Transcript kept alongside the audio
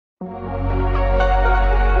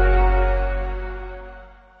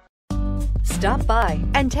Stop by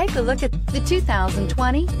and take a look at the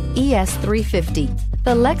 2020 ES350.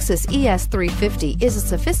 The Lexus ES350 is a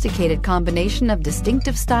sophisticated combination of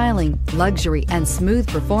distinctive styling, luxury, and smooth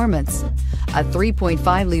performance. A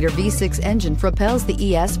 3.5-liter V6 engine propels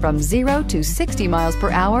the ES from 0 to 60 miles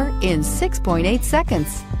per hour in 6.8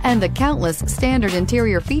 seconds. And the countless standard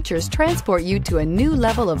interior features transport you to a new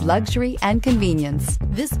level of luxury and convenience.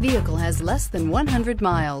 This vehicle has less than 100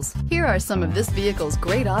 miles. Here are some of this vehicle's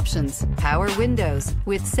great options: power windows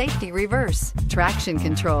with safety reverse, traction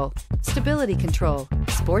control, stability control,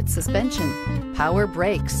 sports suspension, power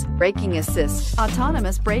brakes, braking assist,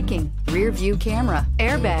 autonomous braking, rear view camera,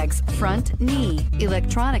 airbags, front knee,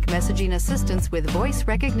 electronic messaging assistance with voice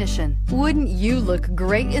recognition. Wouldn't you look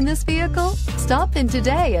great in this vehicle? Stop in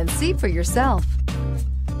today and see for yourself.